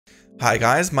Hi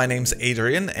guys, my name's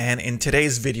Adrian, and in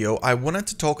today's video I wanted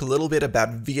to talk a little bit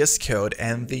about VS Code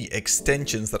and the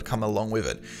extensions that come along with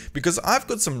it, because I've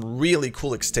got some really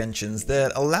cool extensions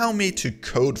that allow me to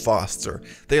code faster,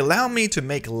 they allow me to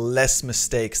make less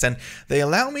mistakes, and they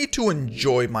allow me to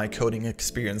enjoy my coding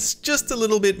experience just a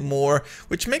little bit more,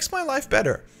 which makes my life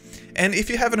better. And if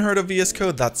you haven't heard of VS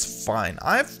Code, that's fine.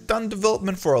 I've done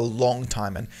development for a long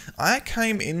time, and I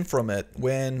came in from it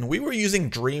when we were using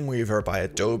Dreamweaver by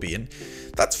Adobe, and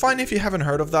that's fine if you haven't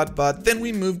heard of that, but then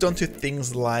we moved on to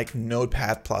things like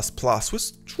Notepad++,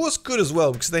 which was good as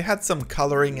well because they had some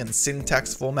coloring and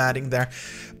syntax formatting there.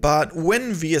 But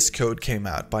when VS Code came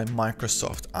out by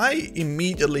Microsoft, I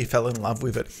immediately fell in love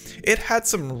with it. It had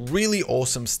some really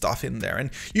awesome stuff in there, and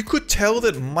you could tell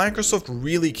that Microsoft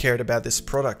really cared about this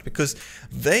product because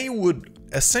they would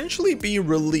essentially be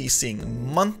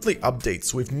releasing monthly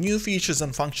updates with new features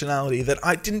and functionality that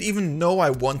I didn't even know I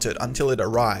wanted until it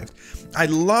arrived. I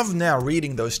love now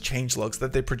reading those changelogs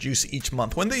that they produce each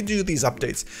month when they do these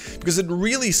updates because it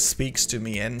really speaks to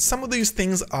me, and some of these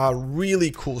things are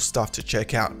really cool stuff to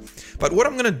check out. But what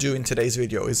I'm going to do in today's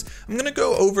video is I'm going to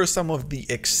go over some of the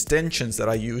extensions that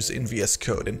I use in VS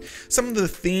Code and some of the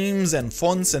themes and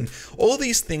fonts and all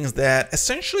these things that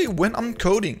essentially when I'm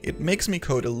coding, it makes me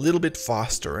code a little bit faster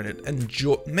and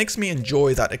it makes me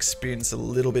enjoy that experience a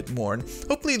little bit more. And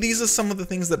hopefully these are some of the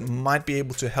things that might be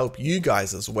able to help you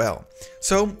guys as well.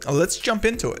 So let's jump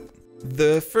into it.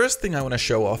 The first thing I want to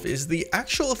show off is the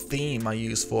actual theme I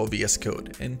use for VS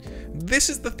Code, and this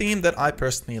is the theme that I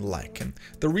personally like, and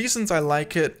the reasons I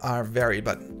like it are varied,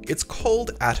 but it's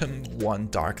called Atom 1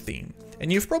 Dark Theme.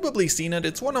 And you've probably seen it,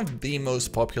 it's one of the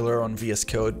most popular on VS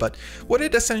Code, but what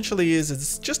it essentially is,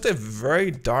 it's just a very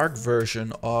dark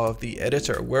version of the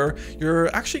editor where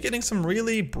you're actually getting some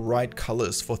really bright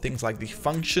colors for things like the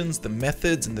functions, the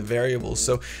methods, and the variables.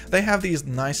 So they have these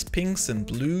nice pinks and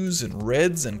blues and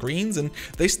reds and greens, and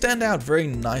they stand out very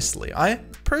nicely. I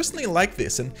personally like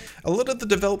this, and a lot of the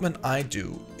development I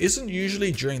do isn't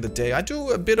usually during the day. I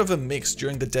do a bit of a mix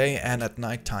during the day and at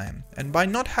night time, and by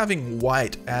not having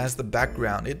white as the background,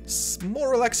 it's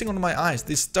more relaxing on my eyes.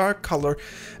 This dark color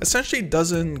essentially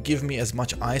doesn't give me as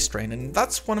much eye strain, and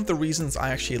that's one of the reasons I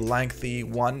actually like the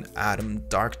One Atom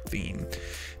Dark theme.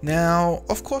 Now,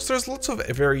 of course, there's lots of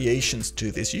variations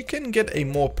to this. You can get a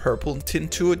more purple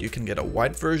tint to it, you can get a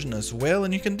white version as well,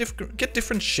 and you can get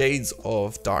different shades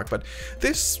of dark, but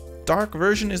this dark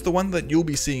version is the one that you'll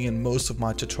be seeing in most of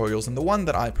my tutorials and the one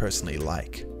that I personally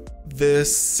like. The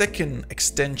second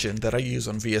extension that I use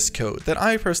on VS Code that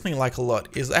I personally like a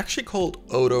lot is actually called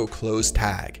Auto Close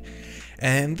Tag.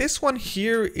 And this one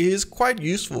here is quite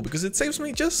useful because it saves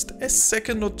me just a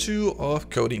second or two of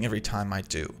coding every time I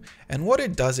do. And what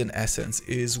it does in essence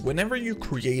is whenever you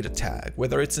create a tag,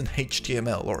 whether it's in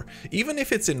HTML or even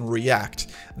if it's in React,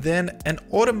 then an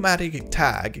automatic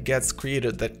tag gets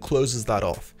created that closes that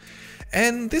off.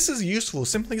 And this is useful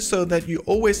simply so that you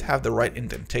always have the right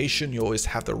indentation, you always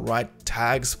have the right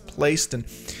tags placed, and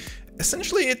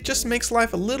essentially it just makes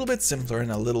life a little bit simpler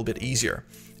and a little bit easier.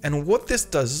 And what this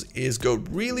does is go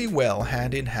really well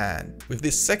hand in hand with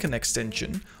this second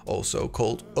extension, also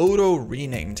called Auto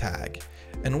Rename Tag.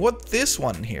 And what this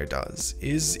one here does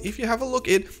is, if you have a look,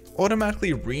 it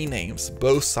automatically renames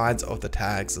both sides of the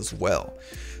tags as well.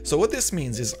 So what this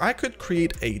means is I could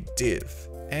create a div,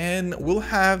 and we'll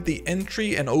have the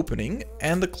entry and opening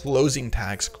and the closing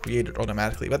tags created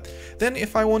automatically. But then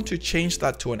if I want to change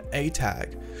that to an A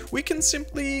tag, we can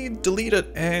simply delete it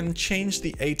and change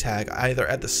the A tag either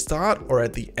at the start or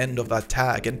at the end of that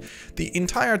tag. And the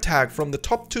entire tag from the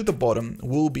top to the bottom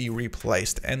will be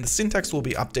replaced and the syntax will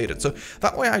be updated. So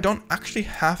that way I don't actually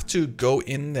have to go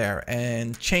in there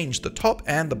and change the top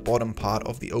and the bottom part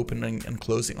of the opening and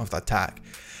closing of that tag.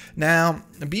 Now,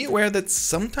 be aware that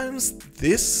sometimes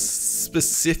this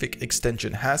specific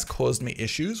extension has caused me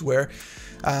issues where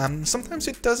sometimes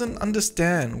it doesn't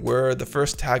understand where the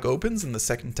first tag opens and the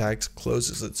second tag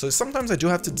closes it. So sometimes I do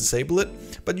have to disable it,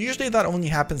 but usually that only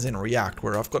happens in React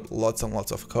where I've got lots and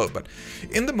lots of code. But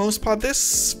in the most part,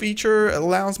 this feature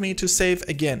allows me to save,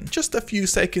 again, just a few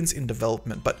seconds in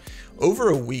development, but over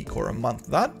a week or a month,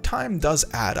 that time does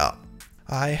add up.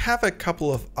 I have a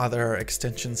couple of other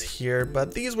extensions here,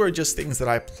 but these were just things that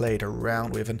I played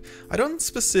around with and I don't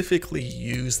specifically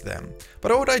use them.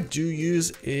 But what I do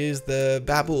use is the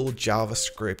Babel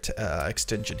JavaScript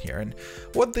extension here, and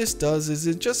what this does is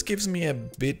it just gives me a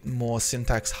bit more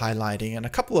syntax highlighting and a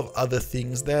couple of other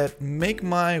things that make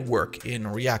my work in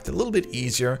React a little bit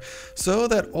easier, so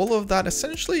that all of that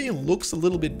essentially looks a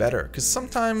little bit better, because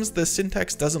sometimes the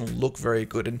syntax doesn't look very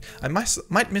good and I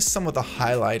might miss some of the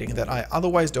highlighting that I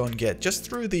otherwise don't get just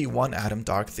through the one atom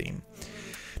dark theme.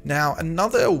 Now,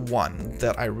 another one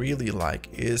that I really like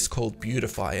is called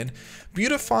Beautify, and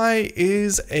Beautify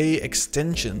is a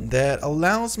extension that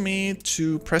allows me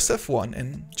to press F1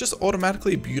 and just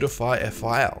automatically beautify a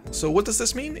file. So what does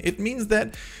this mean? It means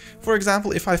that, for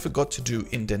example, if I forgot to do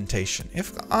indentation,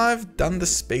 if I've done the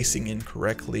spacing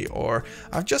incorrectly, or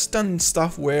I've just done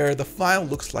stuff where the file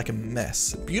looks like a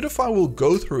mess, Beautify will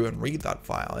go through and read that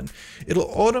file, and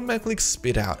it'll automatically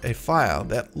spit out a file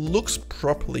that looks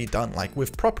properly done, like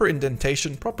with proper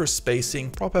indentation, proper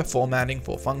spacing, proper formatting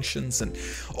for functions, and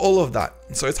all of that.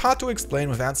 So it's hard to explain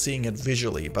without seeing it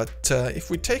visually, but if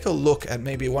we take a look at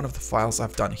maybe one of the files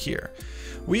I've done here,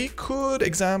 we could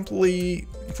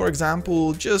for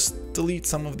example, just delete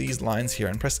some of these lines here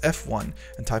and press F1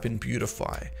 and type in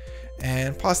Beautify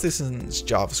and pass this in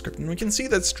JavaScript, and we can see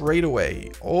that straight away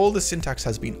all the syntax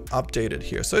has been updated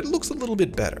here, so it looks a little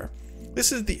bit better.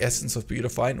 This is the essence of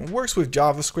Beautify, and it works with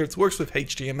JavaScript, works with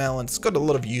HTML, and it's got a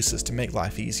lot of uses to make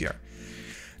life easier.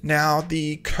 Now,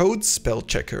 the code spell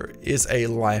checker is a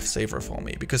lifesaver for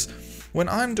me, because when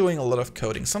I'm doing a lot of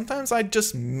coding, sometimes I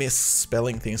just miss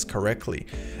spelling things correctly.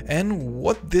 And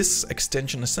what this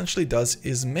extension essentially does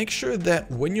is make sure that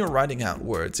when you're writing out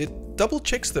words, it double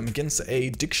checks them against a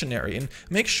dictionary and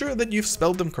make sure that you've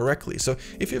spelled them correctly. So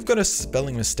if you've got a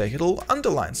spelling mistake, it'll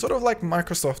underline, sort of like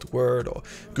Microsoft Word or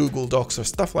Google Docs or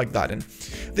stuff like that. And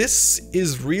this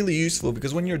is really useful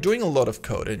because when you're doing a lot of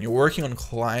code and you're working on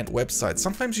client websites,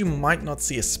 sometimes you might not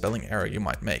see a spelling error you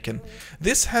might make. And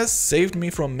this has saved me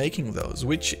from making those,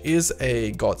 which is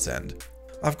a godsend.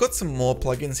 I've got some more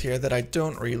plugins here that I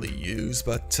don't really use,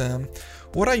 but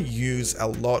what I use a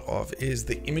lot of is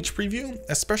the image preview,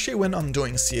 especially when I'm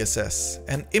doing CSS.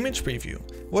 And image preview,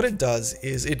 what it does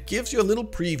is it gives you a little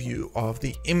preview of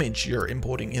the image you're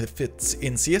importing if it's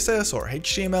in CSS or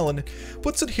HTML, and it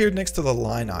puts it here next to the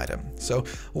line item. So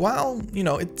while,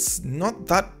 it's not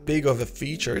that big of a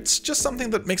feature, it's just something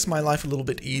that makes my life a little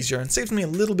bit easier and saves me a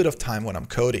little bit of time when I'm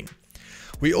coding.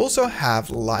 We also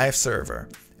have Live Server.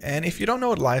 And if you don't know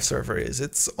what Live Server is,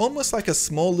 it's almost like a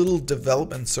small little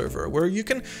development server where you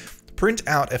can print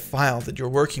out a file that you're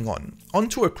working on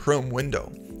onto a Chrome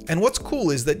window. And what's cool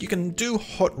is that you can do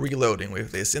hot reloading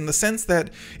with this, in the sense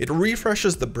that it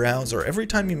refreshes the browser every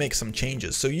time you make some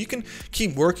changes. So you can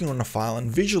keep working on a file and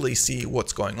visually see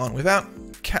what's going on without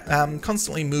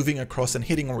constantly moving across and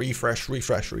hitting refresh,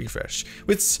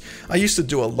 which I used to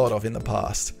do a lot of in the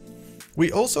past.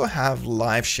 We also have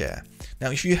Live Share. Now,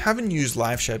 if you haven't used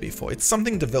Live Share before, it's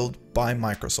something developed by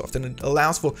Microsoft, and it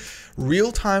allows for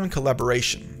real-time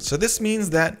collaboration. So this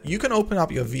means that you can open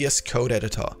up your VS Code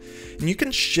editor and you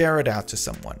can share it out to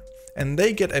someone, and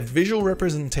they get a visual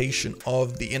representation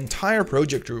of the entire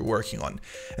project you're working on,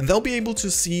 and they'll be able to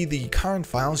see the current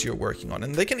files you're working on,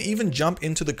 and they can even jump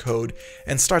into the code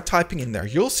and start typing in there.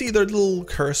 You'll see their little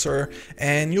cursor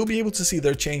and you'll be able to see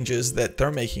their changes that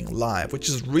they're making live, which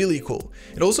is really cool.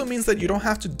 It also means that you don't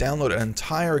have to download an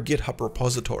entire GitHub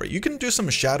repository. You can do some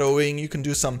shadowing, you can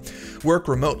do some work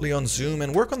remotely on Zoom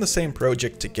and work on the same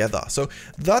project together. So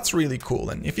that's really cool,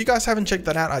 and if you guys haven't checked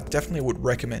that out, I definitely would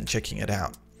recommend checking it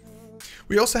out.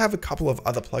 We also have a couple of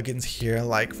other plugins here,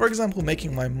 like for example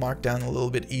making my markdown a little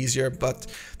bit easier, but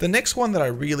the next one that I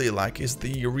really like is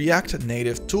the React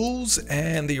Native Tools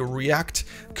and the React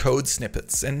Code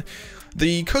Snippets. And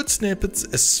the code snippets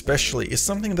especially is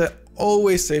something that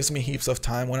always saves me heaps of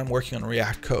time when I'm working on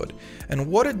React code. And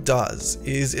what it does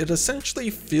is it essentially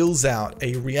fills out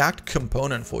a React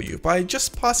component for you by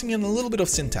just passing in a little bit of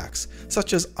syntax,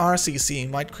 such as RCC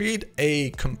might create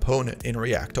a component in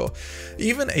React, or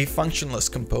even a functionless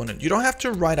component. You don't have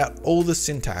to write out all the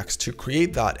syntax to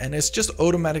create that, and it's just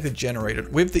automatically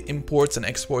generated with the imports and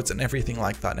exports and everything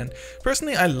like that. And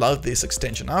personally, I love this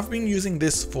extension. I've been using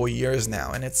this for years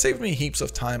now, and it saved me heaps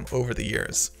of time over the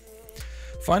years.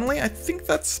 Finally, I think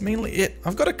that's mainly it.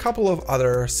 I've got a couple of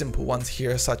other simple ones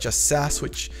here, such as Sass,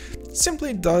 which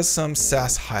simply does some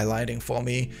Sass highlighting for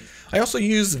me. I also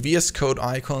use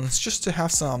vscode-icons just to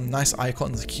have some nice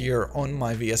icons here on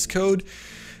my VS Code.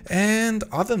 And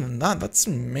other than that, that's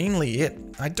mainly it.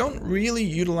 I don't really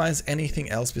utilize anything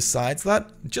else besides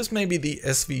that, just maybe the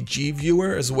SVG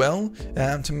Viewer as well,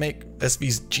 to make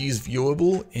SVGs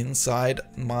viewable inside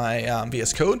my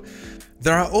VS Code.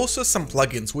 There are also some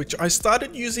plugins which I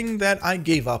started using that I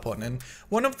gave up on, and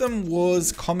one of them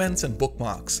was comments and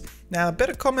bookmarks. Now,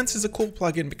 Better Comments is a cool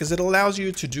plugin because it allows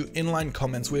you to do inline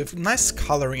comments with nice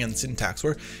coloring and syntax,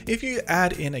 where if you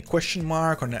add in a question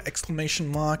mark or an exclamation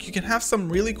mark, you can have some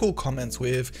really cool comments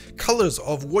with colors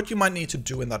of what you might need to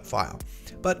do in that file.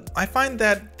 But I find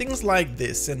that things like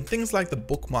this and things like the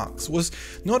bookmarks was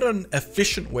not an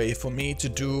efficient way for for me to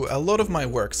do a lot of my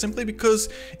work, simply because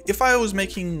if I was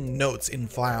making notes in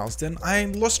files, then I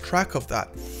lost track of that.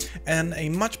 And a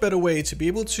much better way to be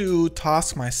able to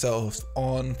task myself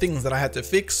on things that I had to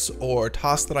fix or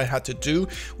tasks that I had to do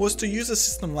was to use a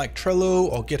system like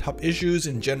Trello or GitHub Issues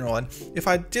in general, and if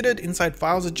I did it inside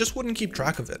files, it just wouldn't keep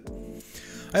track of it.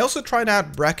 I also tried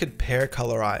out Bracket Pair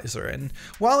Colorizer, and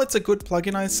while it's a good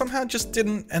plugin, I somehow just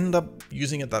didn't end up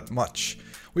using it that much.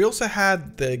 We also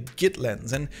had the Git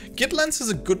Lens, and Git Lens is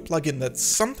a good plugin that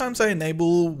sometimes I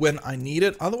enable when I need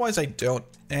it, otherwise I don't.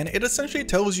 And it essentially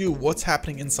tells you what's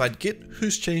happening inside Git,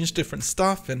 who's changed different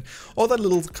stuff, and all that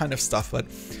little kind of stuff. But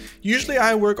usually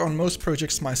I work on most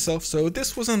projects myself, so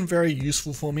this wasn't very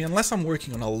useful for me unless I'm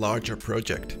working on a larger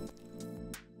project.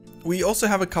 We also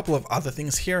have a couple of other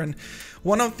things here, and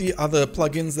one of the other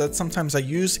plugins that sometimes I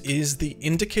use is the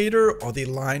indicator or the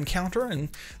line counter, and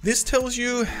this tells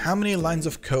you how many lines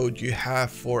of code you have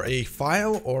for a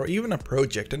file or even a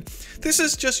project. And this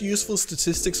is just useful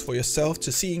statistics for yourself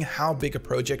to seeing how big a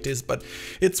project is, but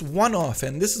it's one-off,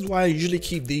 and this is why I usually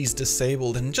keep these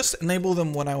disabled and just enable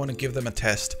them when I want to give them a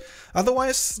test.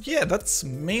 Otherwise, yeah, that's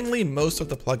mainly most of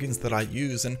the plugins that I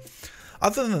use, and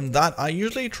other than that, I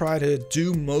usually try to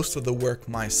do most of the work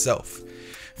myself.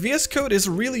 VS Code is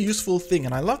a really useful thing,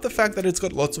 and I love the fact that it's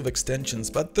got lots of extensions,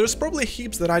 but there's probably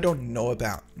heaps that I don't know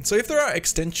about. So if there are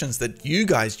extensions that you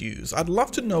guys use, I'd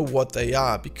love to know what they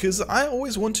are, because I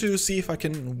always want to see if I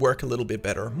can work a little bit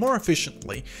better, more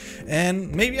efficiently,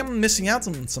 and maybe I'm missing out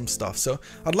on some stuff. So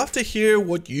I'd love to hear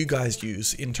what you guys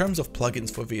use in terms of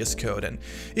plugins for VS Code, and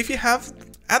if you have,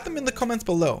 add them in the comments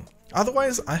below.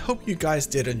 Otherwise, I hope you guys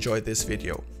did enjoy this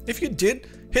video. If you did,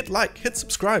 hit like, hit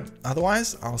subscribe.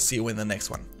 Otherwise, I'll see you in the next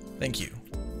one. Thank you.